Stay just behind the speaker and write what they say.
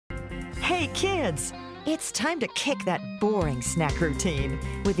Hey kids, it's time to kick that boring snack routine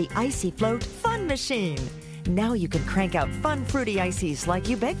with the Icee Fun Machine. Now you can crank out fun fruity ices like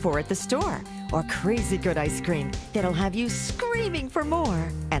you beg for at the store, or crazy good ice cream that'll have you screaming for more.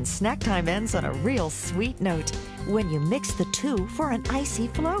 And snack time ends on a real sweet note when you mix the two for an icy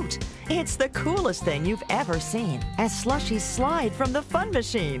float. It's the coolest thing you've ever seen as slushies slide from the Fun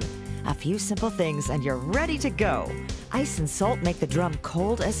Machine. A few simple things and you're ready to go. Ice and salt make the drum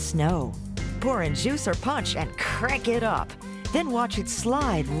cold as snow. Pour in juice or punch and crank it up. Then watch it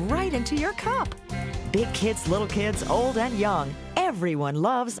slide right into your cup. Big kids, little kids, old and young, everyone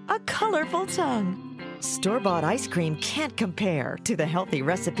loves a colorful tongue. Store-bought ice cream can't compare to the healthy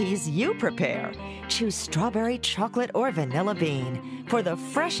recipes you prepare. Choose strawberry, chocolate, or vanilla bean for the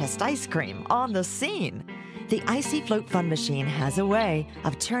freshest ice cream on the scene. The Icee Fun Machine has a way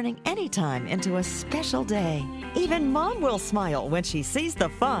of turning any time into a special day. Even Mom will smile when she sees the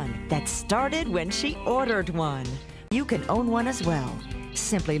fun that started when she ordered one. You can own one as well.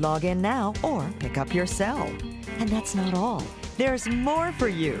 Simply log in now or pick up your cell. And that's not all. There's more for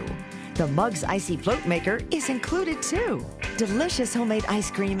you. The Mug's Icee Float Maker is included too. Delicious homemade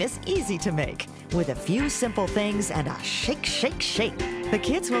ice cream is easy to make with a few simple things and a shake, shake, shake. The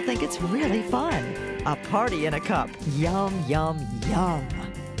kids will think it's really fun. A party in a cup. Yum, yum, yum.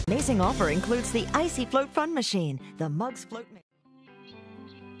 Amazing offer includes the Icee Fun Machine, the Mug's Float Maker.